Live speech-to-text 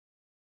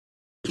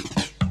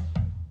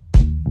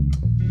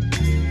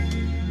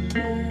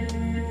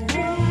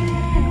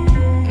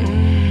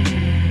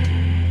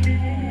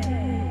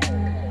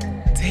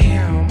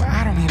Damn,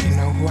 I don't even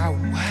know who I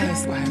was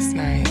last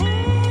night.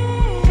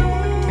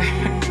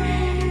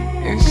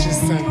 It's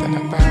just something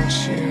about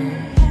you.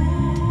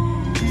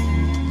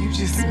 You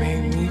just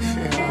made me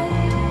feel.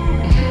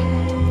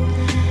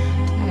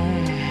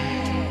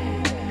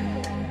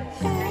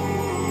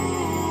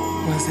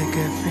 Was it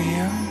good for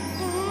you?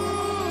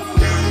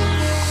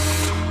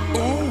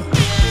 Ooh,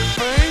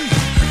 baby.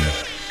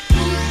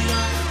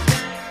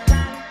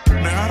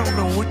 Now I don't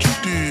know what you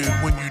did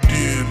when you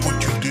did what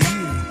you did.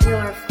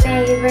 Your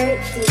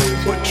favorite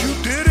DJ. But you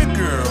did it,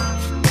 girl.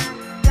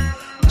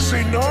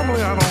 See,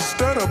 normally I don't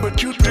stutter,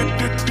 but you did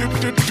do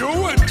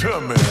it to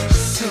me.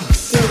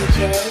 DJ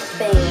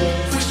Baby.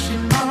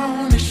 Wishing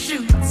on a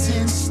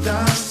shooting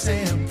star,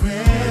 say a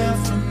prayer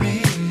for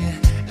me,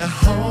 and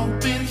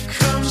hope it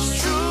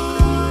comes true.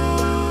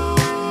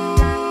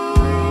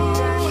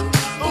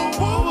 Oh,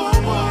 whoa, whoa,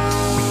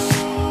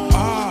 whoa.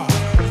 Ah,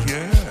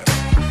 yeah.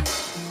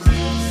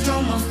 Throw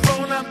my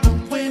phone out the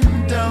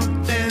window,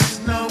 there's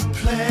no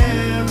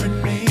player in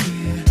me.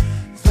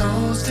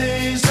 Those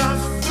days are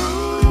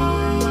through.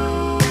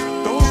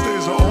 Those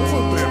days are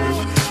over, baby.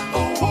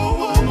 Oh, whoa,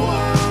 whoa, whoa.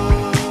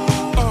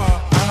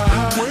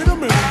 Wait a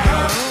minute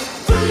now.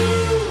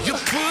 You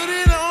put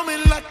it on me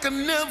like I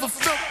never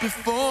felt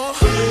before.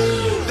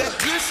 That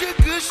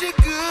gushy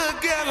good,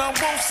 girl, I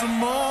want some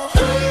more.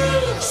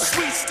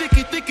 Sweet,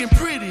 sticky, thick, and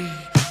pretty.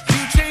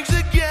 You changed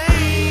the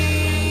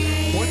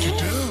game. What'd you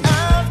do?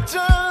 After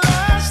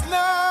last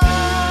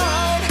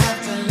night,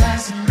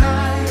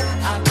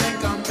 I think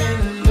I'm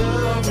in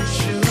love with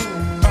you.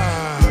 I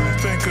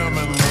think I'm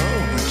in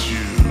love with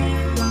you.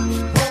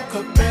 Woke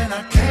up and I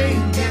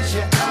can't get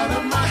you out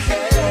of my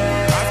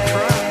head.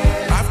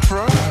 I've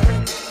tried.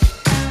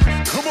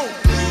 Come on.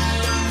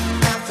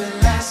 After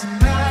last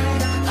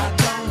night, I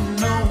don't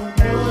know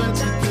what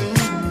to do.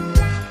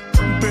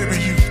 Baby,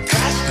 you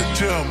got to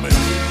tell me.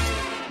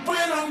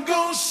 When I'm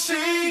gonna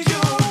see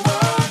you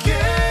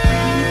again.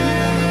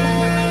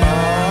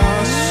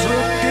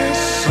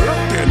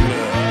 Suck it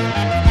now.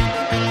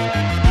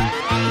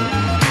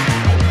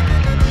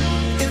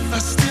 If I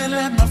still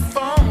had my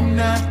phone,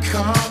 I'd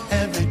call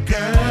every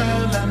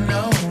girl I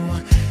know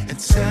and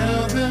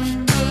tell them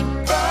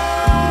goodbye.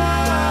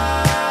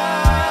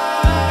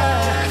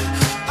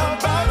 Oh,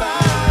 bye-bye.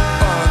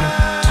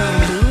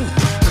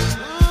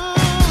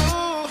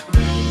 Ooh,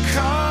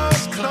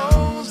 cars,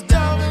 clothes,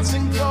 diamonds,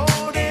 and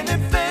gold.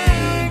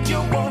 Anything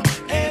you want,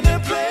 any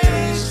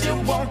place you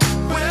want,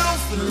 we'll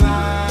fly.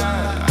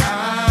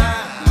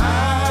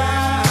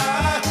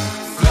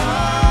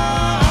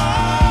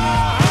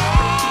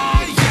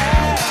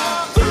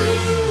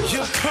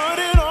 You put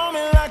it on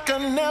me like I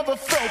never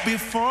felt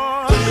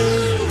before.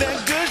 That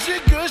gushy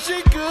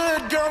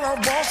good, girl, I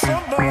want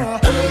some more.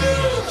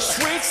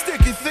 Sweet,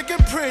 sticky, thick,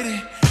 and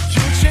pretty.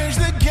 You changed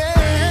the game.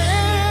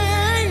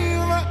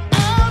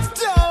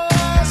 After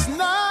last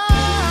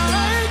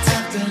night,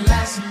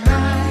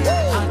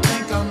 I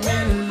think I'm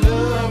in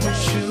love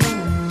with you.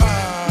 I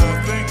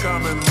think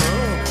I'm in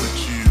love with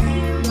you.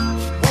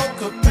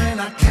 Woke up and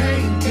I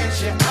can't get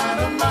you out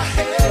of my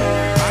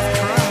head.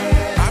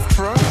 I've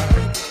tried.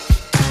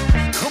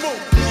 Come on.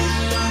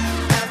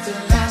 After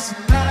last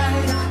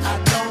night, I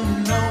don't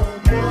know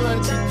what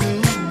to do.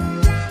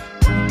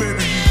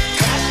 Baby, you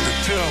got to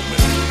tell me.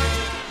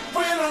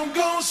 When I'm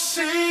gonna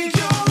see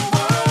you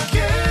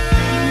again.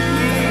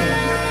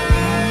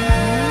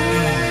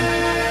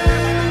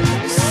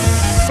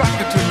 Sock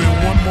it to me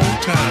one more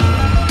time.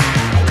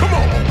 Come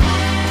on.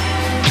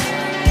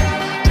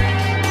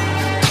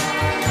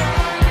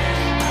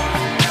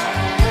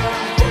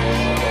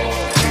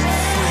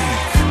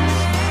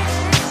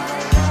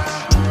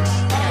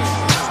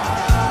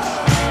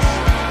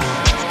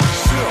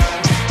 Silk,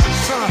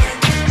 Sonic,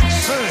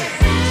 sing.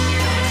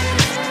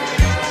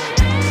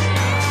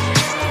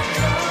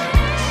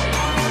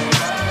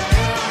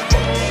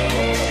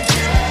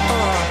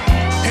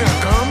 Here I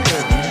come,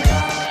 baby.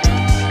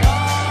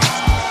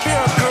 Here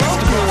I come,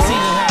 girl.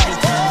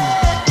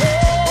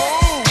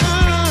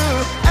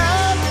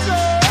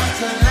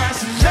 After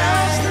last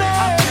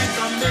night,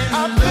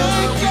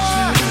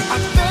 I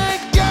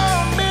think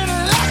I'm in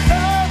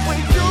love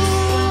with you.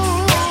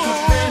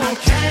 And I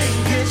can't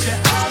get you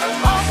out of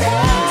my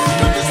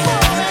head. This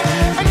morning,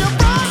 and you're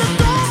running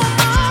through my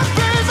mind,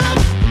 baby.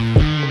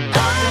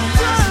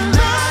 After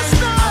last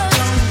night,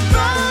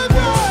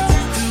 baby,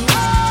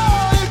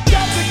 oh,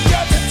 you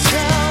got to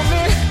tell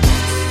me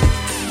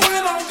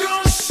when I'm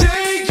gonna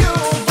see you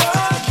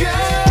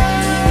again.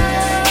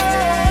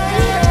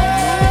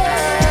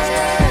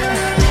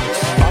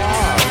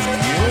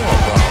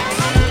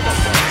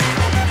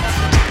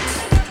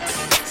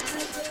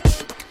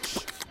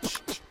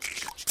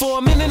 For a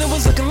minute it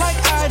was looking like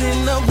I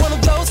didn't know one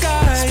of those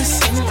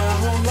guys.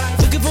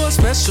 Looking for a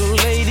special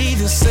lady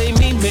to save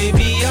me,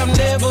 maybe I'll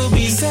never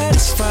be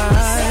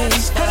satisfied.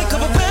 Had a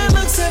couple bad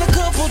looks and a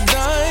couple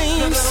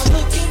dimes. I'm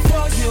looking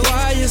for you.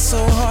 Why it's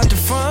so hard to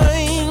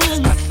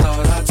find? I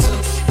thought I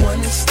took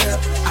one step,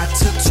 I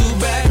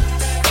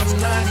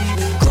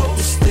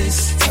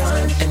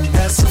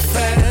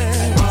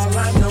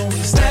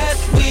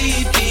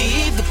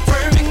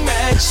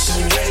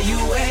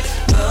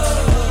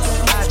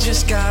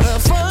just gotta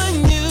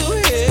find you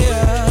here.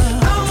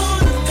 I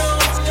wanna know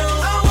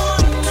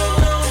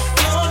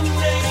your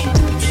name.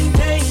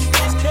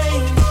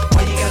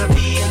 Why you gotta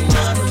be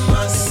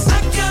anonymous? I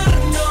gotta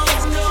know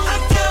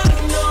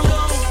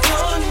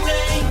your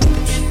name.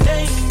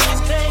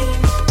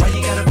 Why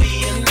you gotta be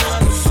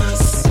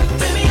anonymous?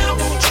 Baby, I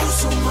want you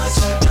so much.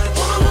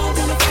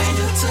 Wanna feel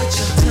your touch.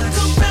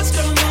 Come fast,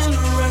 girl, I'm in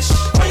a rush.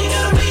 Why you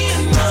gotta be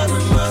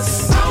anonymous?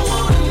 I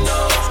wanna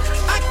know.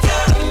 I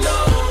gotta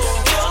know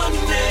your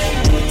name.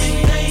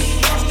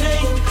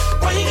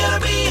 Why you gotta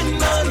be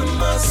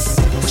anonymous?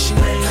 What's your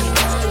name?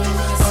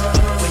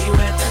 Where you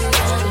at?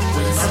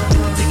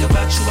 Think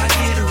about you, I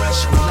get a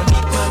rush. Wanna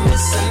meet my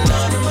Miss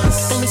Anonymous.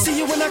 Only see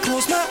you when I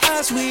close my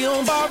eyes. We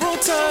on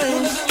borrowed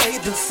time.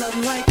 The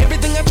sunlight.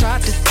 Everything I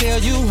tried to tell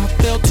you, I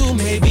felt too.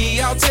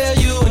 Maybe I'll tell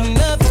you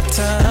another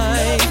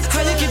time.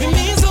 How you keeping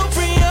me so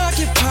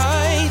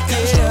preoccupied?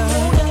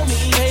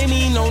 Yeah. Pay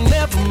me no,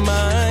 never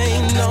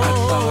mind. No. I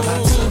thought I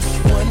took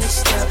one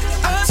step.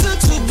 I took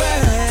two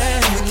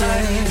back. I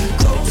ain't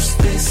close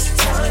this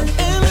time,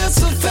 and that's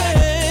a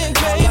fact,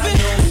 baby. All I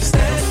know is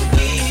that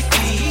we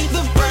be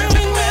the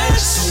burning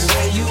match. So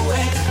where you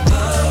at,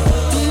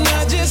 love? And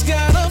I just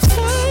gotta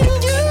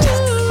find you.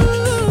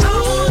 I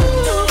wanna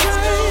know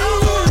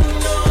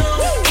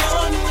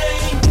your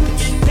name.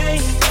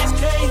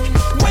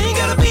 Why you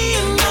gotta be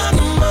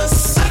anonymous?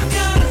 I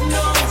gotta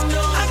know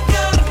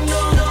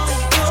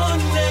your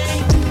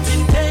name.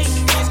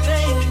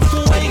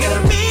 Why you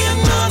gotta be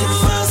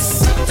anonymous?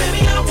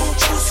 Baby, I want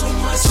you so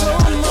much.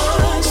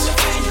 Wanna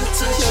feel your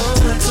touch.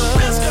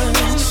 Fast, girl, I'm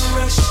in a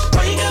rush.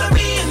 Why you gotta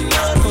be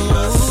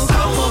anonymous?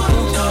 I wanna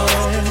know.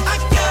 I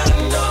gotta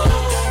know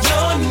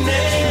your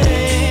name.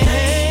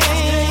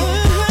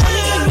 Why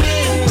you gotta be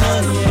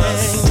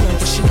anonymous?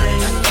 What's your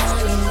name?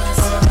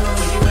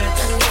 Where you at?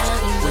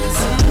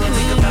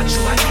 Think about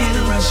you, I get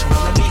a rush.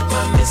 Wanna meet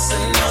my Miss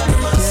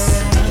Anonymous.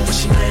 What's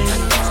your name?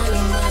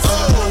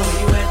 Where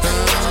you at?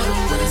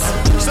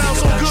 Sounds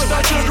so good,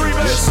 don't you agree,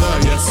 man? Yes, sir.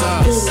 Yes, sir.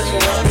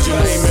 What's your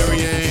name,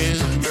 Marianne?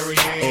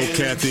 Marianne. Oh,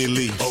 Kathy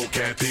Lee. Oh,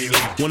 Kathy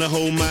Lee. Wanna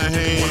hold my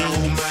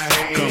hand?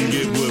 Come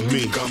get with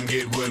me. Come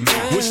get with me.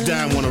 Which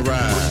dime wanna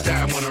ride?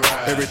 I wanna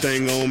ride.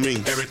 Everything on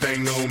me.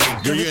 Everything on me.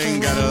 Girl, you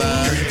ain't gotta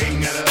lie. Girl, you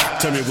ain't gotta lie.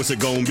 Tell me what's it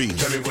gon' be.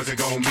 Tell me what's it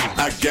gon' be.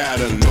 I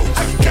gotta know.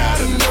 I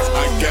gotta know.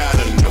 I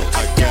gotta know.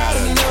 I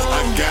gotta know.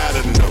 I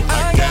gotta know.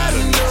 I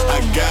gotta know. I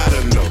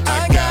gotta know. I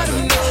gotta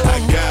know. I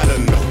gotta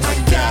know.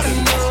 I gotta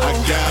know. I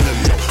gotta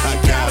know. I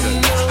gotta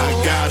know. I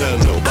gotta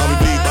know. Bobby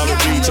B,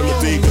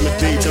 Timothy,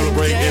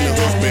 celebrate in the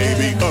hook,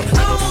 baby.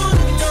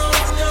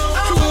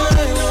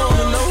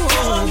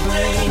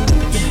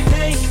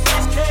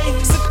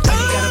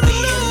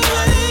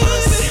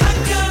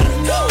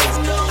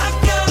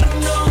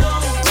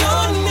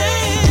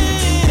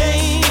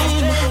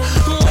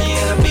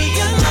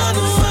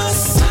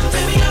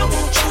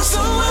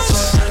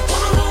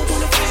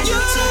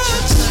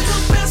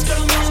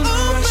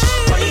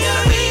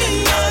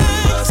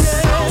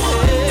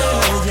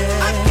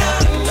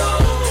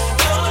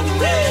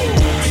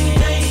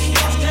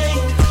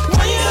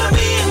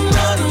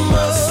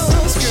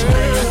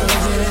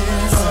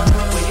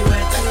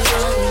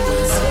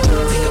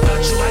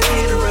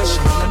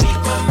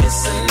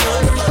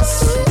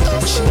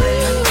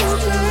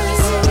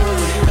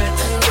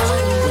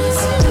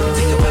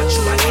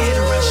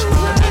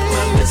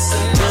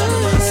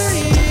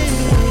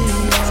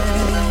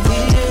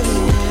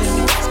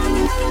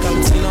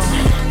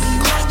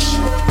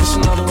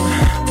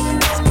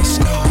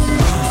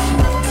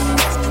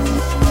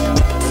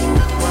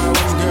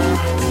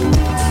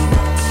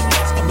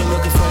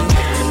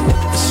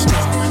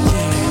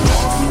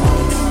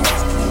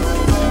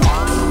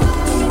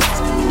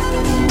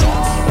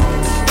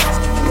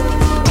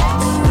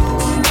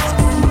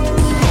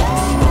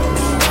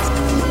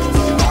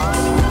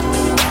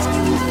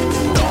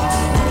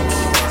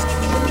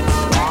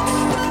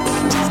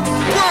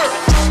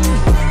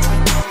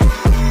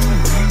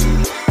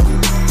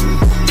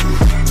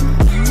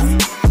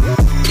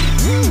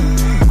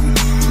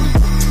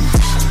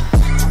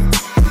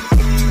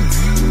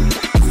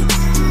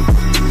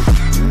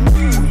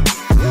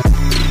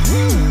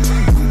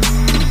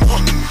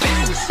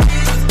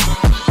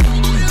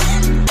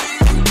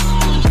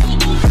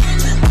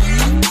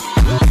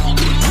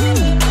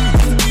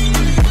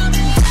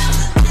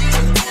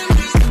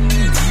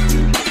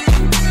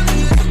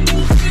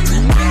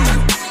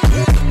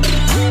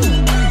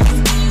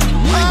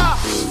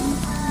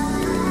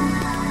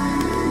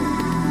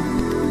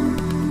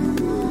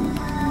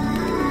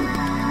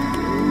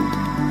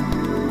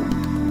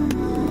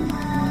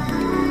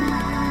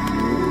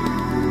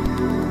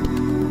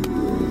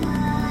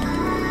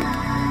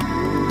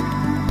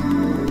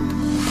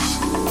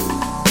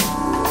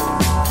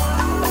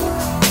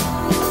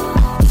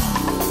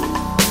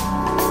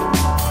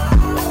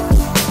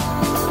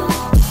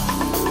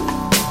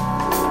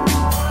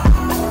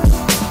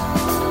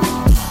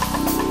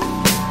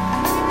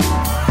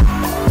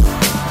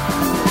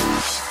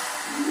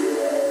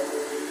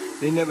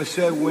 They never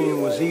said winning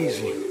was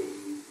easy.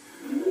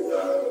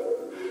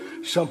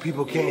 Some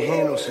people can't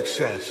handle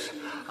success.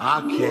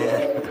 I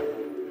can.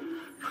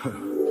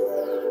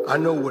 I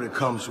know what it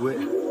comes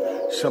with.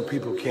 Some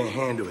people can't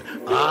handle it.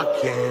 I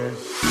can.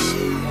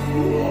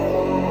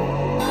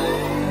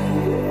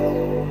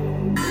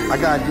 I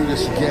gotta do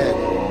this again.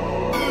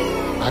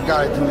 I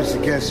gotta do this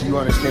again so you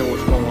understand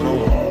what's going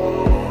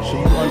on. So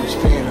you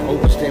understand and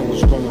understand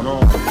what's going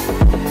on.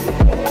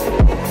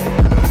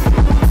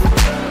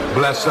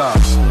 Bless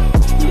us.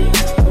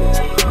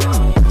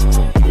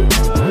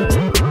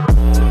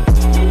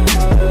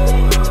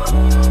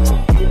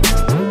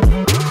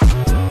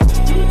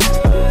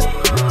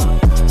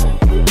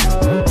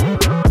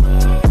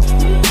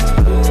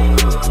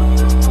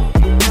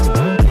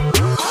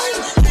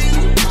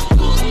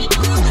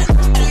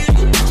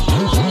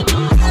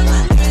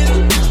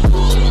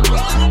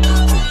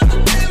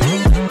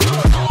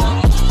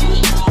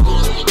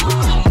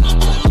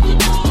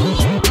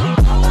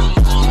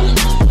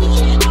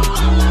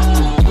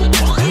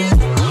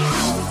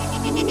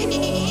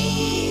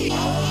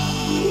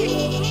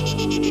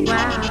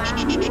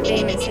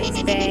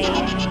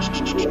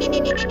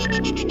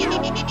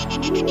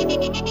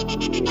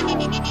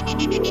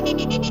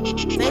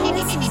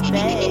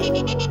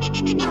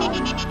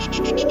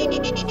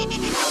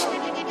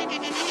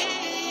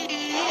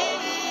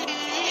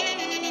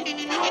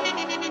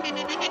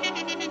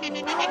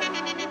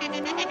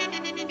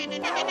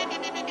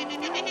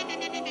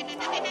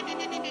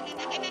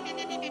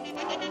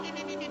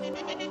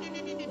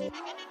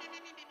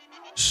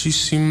 She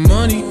see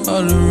money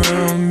all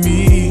around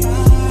me.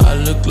 I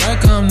look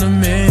like I'm the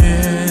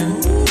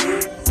man.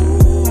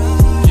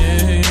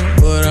 Yeah,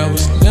 but I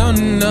was down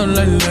and out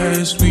like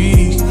last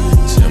week.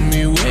 Tell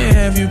me, where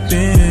have you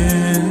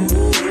been?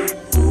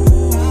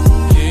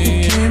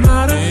 You came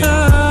out of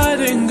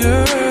hiding,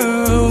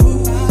 girl.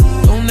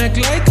 Don't act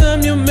like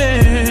I'm your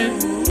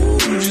man.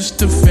 You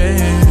just a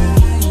fan.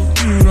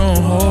 You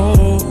don't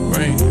hold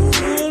rain.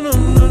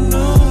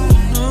 No,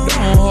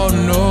 don't hold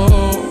no.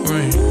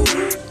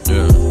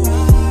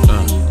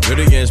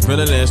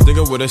 Feeling ass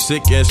nigga with a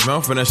sick ass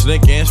mouth and a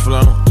slick ass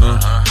flow.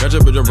 Got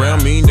your bitch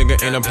around me,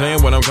 nigga, and I'm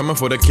playing when I'm coming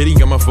for the kitty.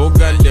 Got my full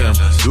goddamn.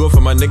 Do it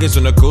for my niggas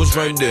in the coast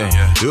right there.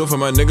 Do it for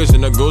my niggas in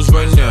the ghost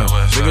right now.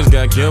 Niggas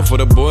got killed for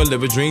the boy,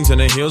 living dreams in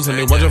the hills, and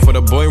they watching for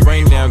the boy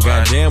right now.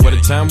 Goddamn, what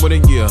a time, what a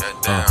year.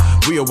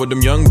 We are what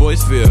them young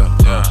boys feel.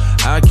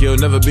 I kill,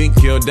 never be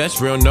killed. That's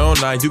real, no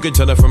lie. You can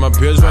tell that from my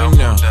peers right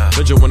now.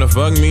 Don't you wanna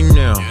fuck me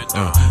now?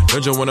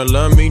 Don't you wanna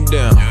love me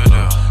down?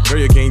 Girl,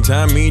 you can't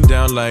tie me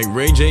down like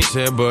Ray J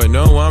said, but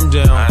no, I'm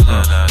down.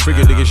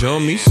 Freaking nigga, show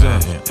me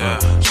something.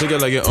 Shake it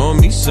like you owe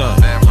me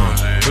something.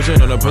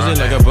 Pushing on the pussy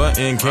like a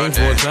button. Came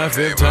for a time,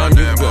 fifth time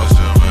you go.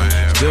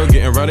 Still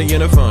getting rowdy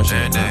in the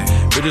function.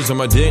 Bitches on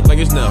my dick like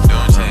it's nothing.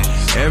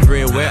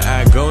 Everywhere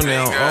I go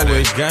now,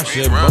 always got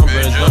shit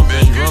bumping,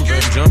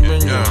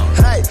 jumping.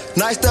 Hey,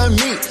 nice to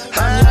meet.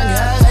 I'm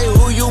young, hey,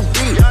 who you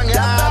be?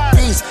 Down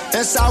East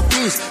and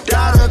Southeast.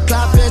 Gotta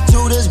clap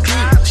into this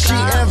beat. She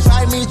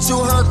invite me to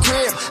her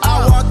crib.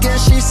 I walk in,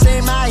 she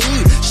see my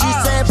heat. She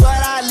said, but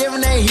I live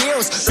in the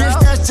hills. Bitch,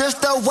 that's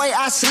just the way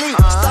I sleep.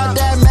 Stop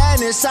that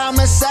madness, I'm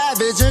a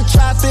savage. In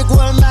traffic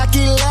with Mac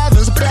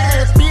 11s.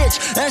 Bad bitch,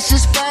 and she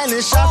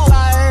Spanish. I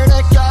fly her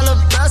to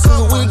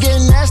Calabasas. We get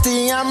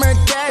nasty, I'm her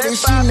daddy.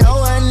 She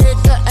know a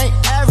nigga ain't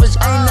average.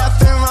 Ain't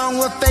nothing wrong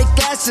with fake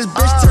asses.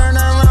 Bitch, turn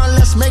around,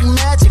 let's make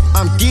magic.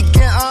 I'm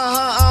geeking on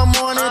her, I'm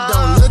on it.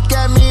 Don't look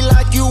at me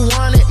like you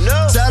want it.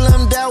 Tell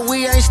them that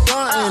we ain't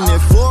stunting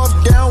it. Fourth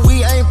down,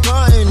 we ain't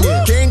punting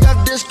it. King of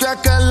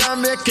District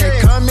Columbia,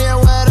 can't come here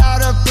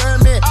without a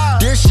permit.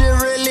 This shit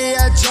really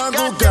a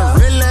jungle,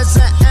 gorillas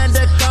and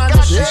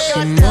anacondas. She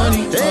see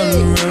money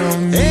all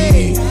around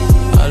me.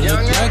 I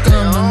look like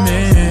I'm the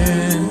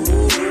man.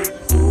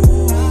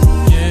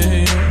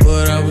 Yeah,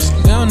 but I was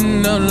down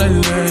and out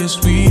like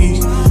last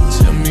week.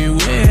 Tell me,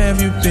 where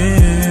have you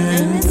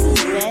been?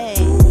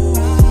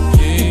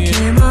 You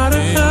came out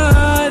of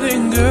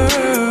hiding,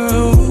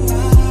 girl.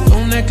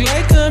 Don't act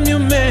like I'm your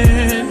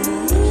man.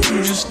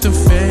 You just a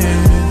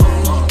fan.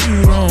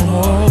 You don't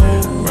hold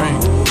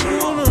right.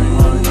 Don't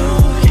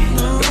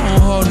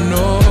hold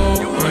no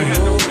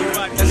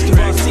right. That's the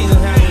best season.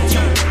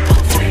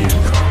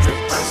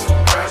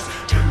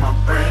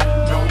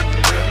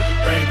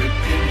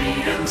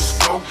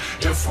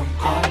 If I'm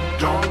gone,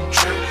 don't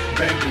trip,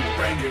 baby,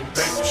 bring it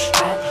back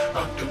strong.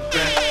 Up the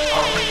back,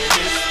 all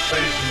this,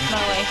 baby. Mo,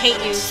 I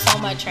hate you so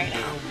much right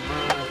now.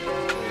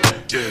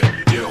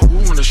 Yeah, who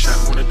wanna shot,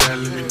 wanna die,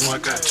 let me know I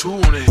got two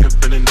on the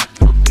hip and a neck.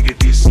 No bigger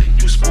this,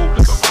 you smooth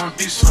like a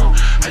R&B song.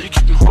 How you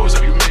keep them hoes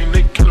out, you man,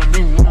 they killing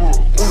me,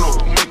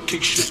 uno. Make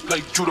kick shit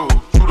like judo.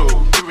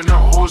 Giving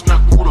out hoes,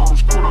 not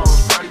kudos,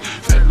 right?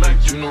 Fat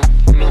like you know.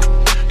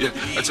 Yeah,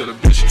 I tell a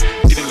bitch,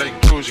 eat it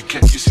like Georgia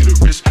cat, you see the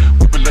wrist,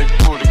 whip it like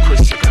Border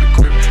Chris, I got a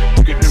grip,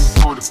 you get them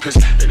Border piss,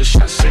 and the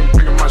shot same,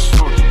 bringing my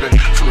sword to bed,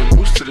 from the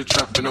moose to the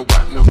trap, and a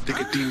white no,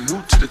 nigga D,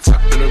 move to the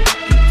top, and a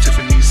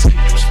Tiffany's,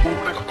 you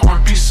smooth like an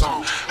R&B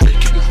song, how you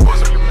keep them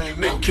hoes like a man,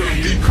 they kill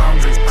you. Call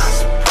me by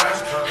surprise,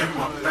 in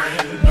my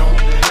brand, no,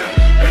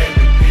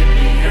 baby, hit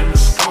me in the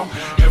scope,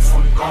 if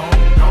I'm gone,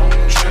 don't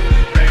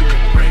trip,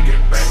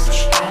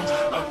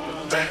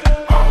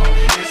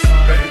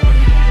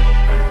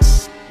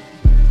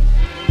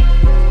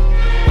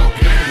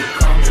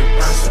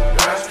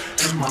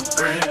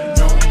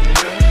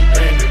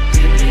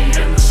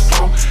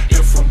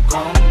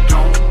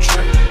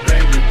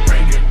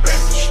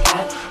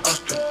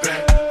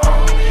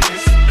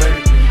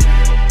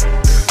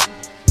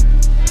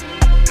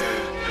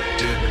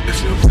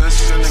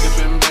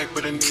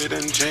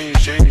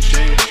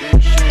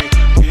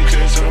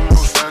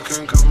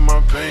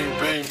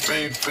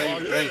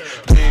 bang, bang.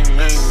 Ding,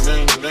 ding,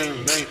 ding, ding,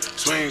 ding.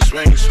 Swing,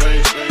 swing,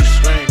 swing, swing,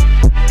 swing.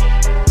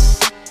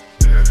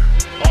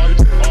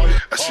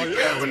 I see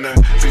Gavin now,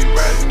 be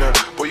riding now.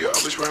 Boy, you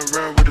always run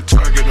around with a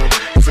target on.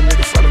 If a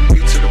nigga follow me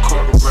to the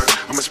car to ride,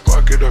 I'ma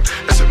spark it up.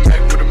 That's a Mac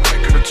with a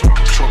Mac and a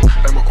talking trunk.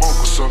 Like my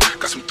uncle's son,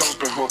 got some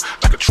thumping her.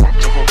 Like a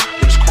trumpet her,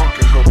 when it's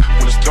crunking her.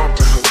 When it's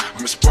dumping her,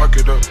 I'ma spark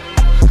it up.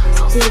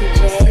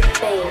 DJ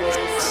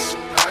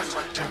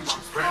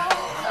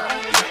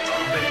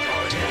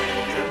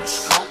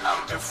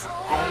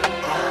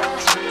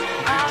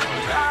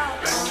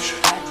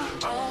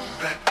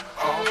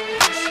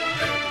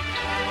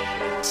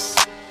Famous.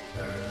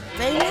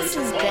 Famous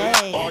is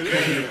bae.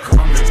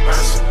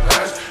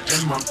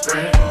 In my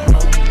brand new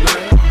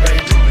land,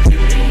 baby,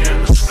 hit me in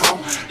the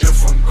scope. If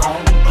I'm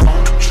gone,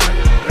 trip,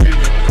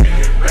 baby, bring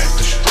it back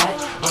to strong.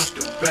 Up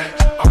the back,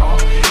 all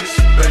his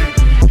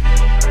baby.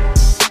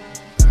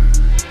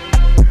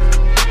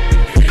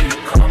 Here you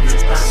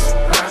coming by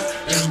surprise.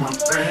 In my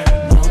brand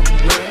new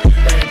land,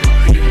 baby,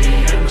 hit me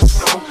in the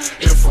scope.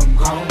 If I'm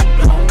gone,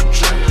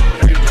 trip,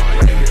 baby,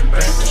 bring it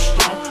back to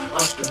strong.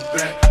 Up the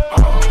back,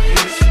 all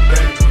his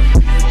baby.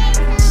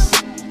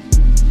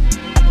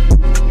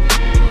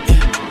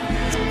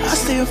 I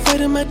stay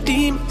afraid of my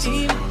demons.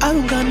 I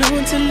don't got no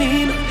one to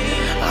lean on.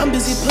 I'm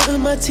busy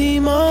putting my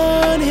team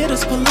on.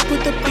 Hitters pull up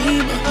with the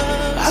beamer.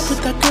 I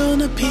put that girl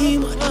in a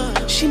beamer.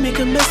 She make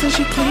a mess and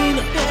she clean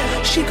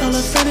up. She call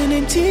her friend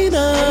named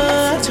Tina.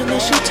 I turn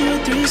that shit to a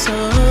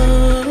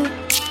threesome.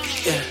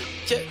 Yeah.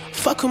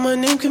 Fuck with my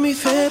name, can be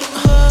fed.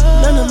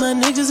 None of my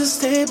niggas is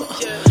stable.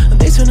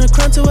 They turn a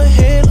crown to a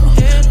halo.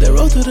 They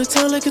roll through the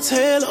town like it's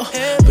Halo.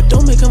 But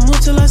don't make a move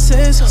till I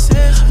say so.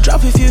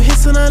 Drop a few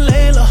hits and I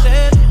lay low.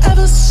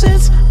 Ever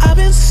since I've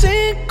been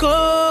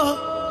single,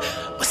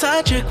 my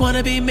side chick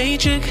wanna be main.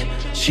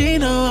 She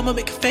know I'ma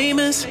make it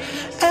famous.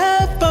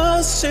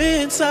 Ever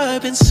since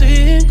I've been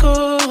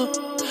single,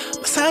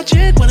 my side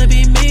chick wanna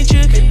be main.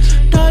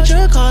 Dodge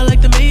a call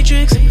like the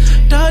Matrix.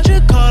 Dodge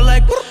a call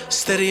like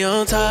steady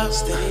on top.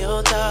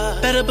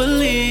 Better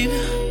believe.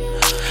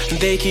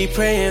 They keep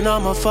praying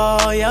I'ma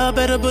fall. Y'all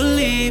better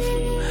believe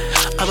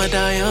I'ma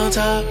die on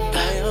top.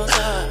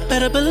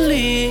 Better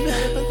believe.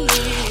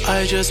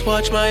 I just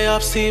watch my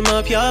ops team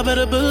up. Y'all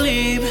better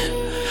believe.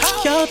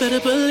 Y'all better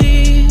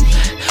believe.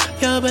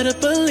 Y'all better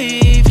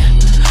believe.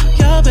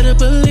 Y'all better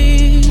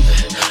believe.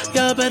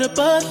 Y'all better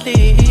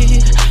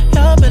believe.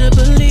 Y'all better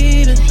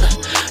believe it.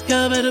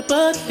 Y'all better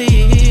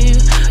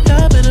believe.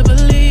 Y'all better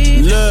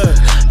believe. Look.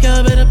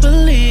 Y'all better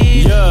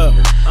believe. Yeah.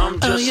 I'm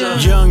just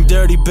a young,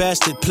 dirty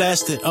bastard,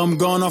 plastic. I'm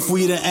going off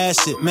weed and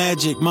acid,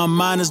 magic. My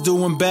mind is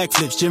doing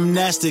backflips,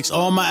 gymnastics.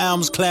 All my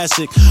albums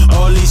classic.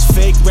 All these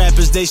fake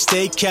rappers, they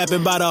stay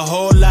capping about a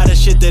whole lot of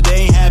shit that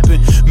ain't happen.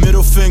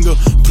 Middle finger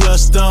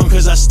plus thumb,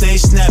 cause I stay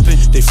snapping.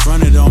 They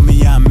fronted on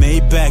me, I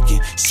made back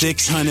it.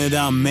 600,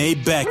 I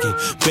made back it.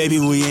 Baby,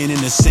 we ain't in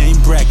the same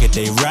bracket.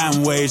 They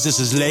riding waves, this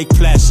is Lake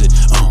Placid.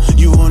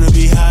 You wanna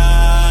be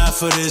high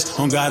for this?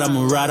 On God,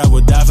 I'ma ride, I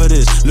would die for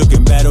this.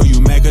 Looking bad, oh, you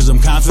mad cause I'm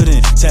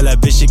confident. Tell that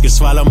bitch she can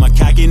swallow my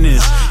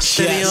cockiness.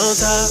 Steady on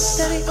top,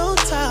 steady on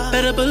top.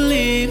 Better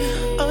believe,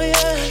 oh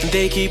yeah.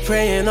 They keep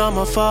praying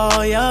I'ma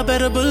fall. Y'all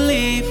better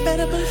believe,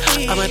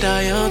 I'ma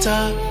die on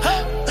top.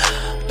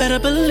 Better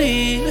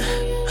believe.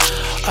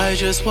 I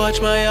just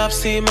watch my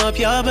ops team up.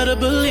 Y'all better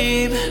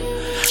believe.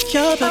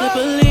 Y'all better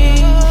believe.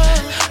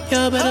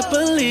 Y'all better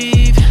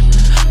believe.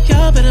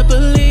 Y'all better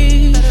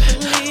believe.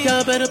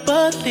 Y'all better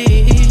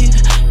believe.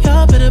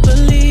 Y'all better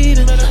believe.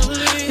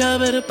 Y'all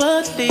better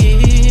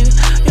believe.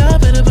 Y'all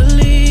better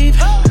believe.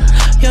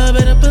 Y'all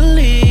better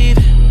believe.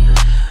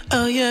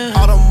 Oh yeah.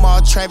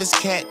 Audemars, Travis,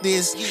 Cat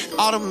this.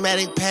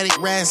 Automatic,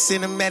 paddock, ride,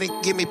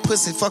 cinematic. Give me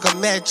pussy, fuck a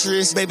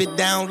mattress. Baby,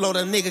 download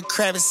a nigga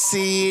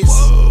crevices.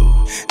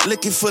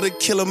 Looking for the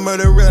killer,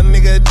 murderer,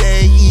 nigga,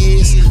 there he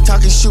is.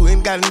 Talking,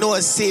 shooting, got no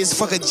assist.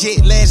 Fuck a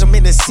jet lash, I'm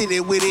in the city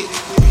with it.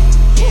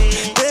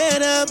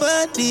 Better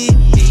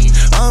believe,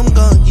 I'm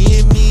gon'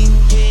 give me.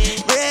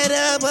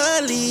 Better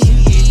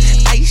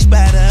believe, ice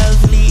by the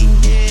fleet.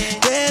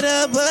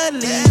 Better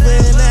believe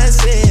when I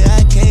say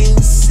I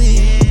can't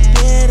see.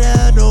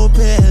 Better, no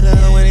better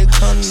when it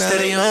comes down.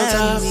 Steady on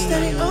top,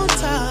 steady on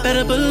top.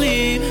 Better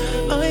believe,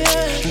 oh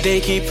yeah. They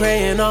keep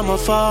praying I'ma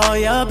fall.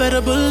 Y'all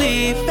better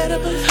believe,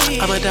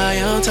 I'ma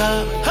die on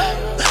top.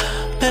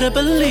 Better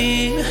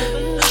believe.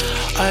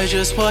 I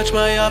just watch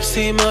my ops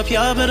team up.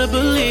 Y'all better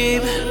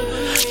believe.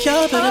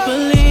 Y'all better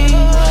believe.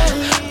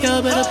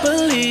 Y'all better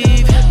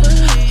believe.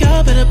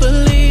 Y'all better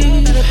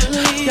believe.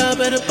 Y'all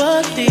better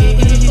believe.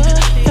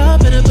 Y'all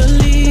better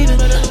believe.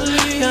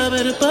 Y'all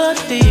better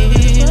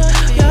believe.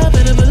 Y'all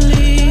better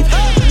believe.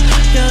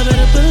 Y'all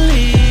better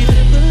believe.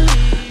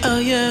 Oh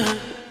yeah.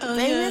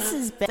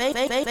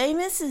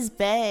 Famous is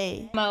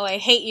bae. Mo, I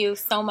hate you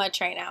so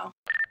much right now.